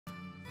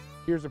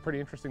Here's a pretty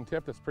interesting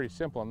tip that's pretty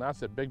simple, and that's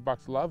that big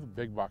bucks love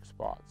big buck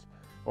spots.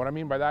 What I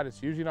mean by that,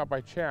 it's usually not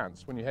by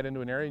chance when you head into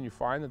an area and you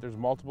find that there's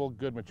multiple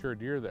good mature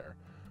deer there,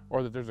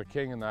 or that there's a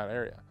king in that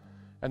area.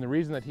 And the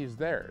reason that he's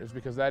there is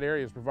because that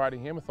area is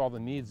providing him with all the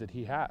needs that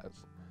he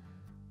has.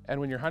 And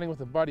when you're hunting with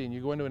a buddy and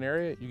you go into an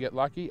area, you get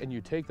lucky and you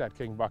take that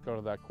king buck out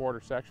of that quarter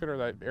section or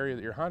that area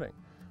that you're hunting.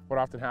 What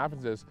often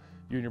happens is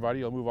you and your buddy,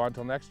 you'll move on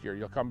till next year.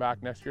 You'll come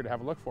back next year to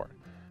have a look for it.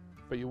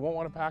 But you won't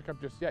want to pack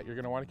up just yet. You're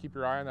going to want to keep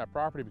your eye on that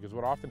property, because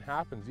what often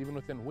happens, even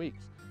within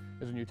weeks,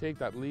 is when you take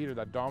that lead or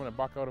that dominant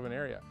buck out of an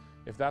area,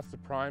 if that's the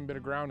prime bit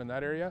of ground in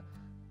that area,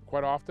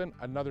 quite often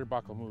another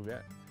buck will move in.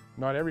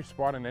 Not every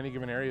spot in any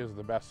given area is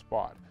the best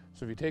spot.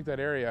 So if you take that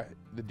area,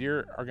 the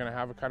deer are going to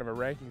have a kind of a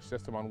ranking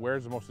system on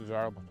where's the most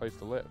desirable place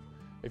to live.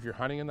 If you're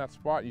hunting in that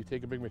spot, you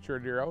take a big mature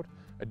deer out,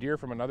 a deer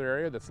from another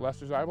area that's less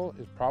desirable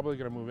is probably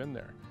going to move in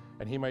there.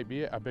 And he might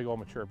be a big old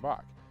mature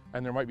buck.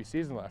 And there might be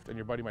season left and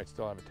your buddy might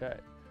still have a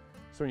tag.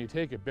 So when you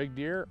take a big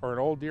deer or an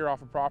old deer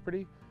off a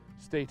property,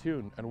 stay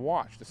tuned and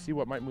watch to see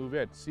what might move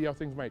in, see how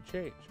things might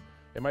change.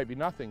 It might be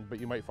nothing, but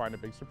you might find a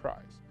big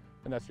surprise.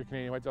 And that's your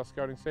Canadian Whitetail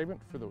Scouting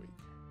segment for the week.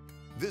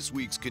 This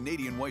week's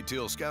Canadian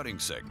Whitetail Scouting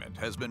segment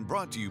has been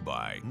brought to you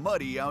by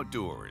Muddy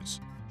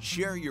Outdoors.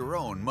 Share your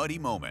own muddy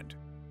moment.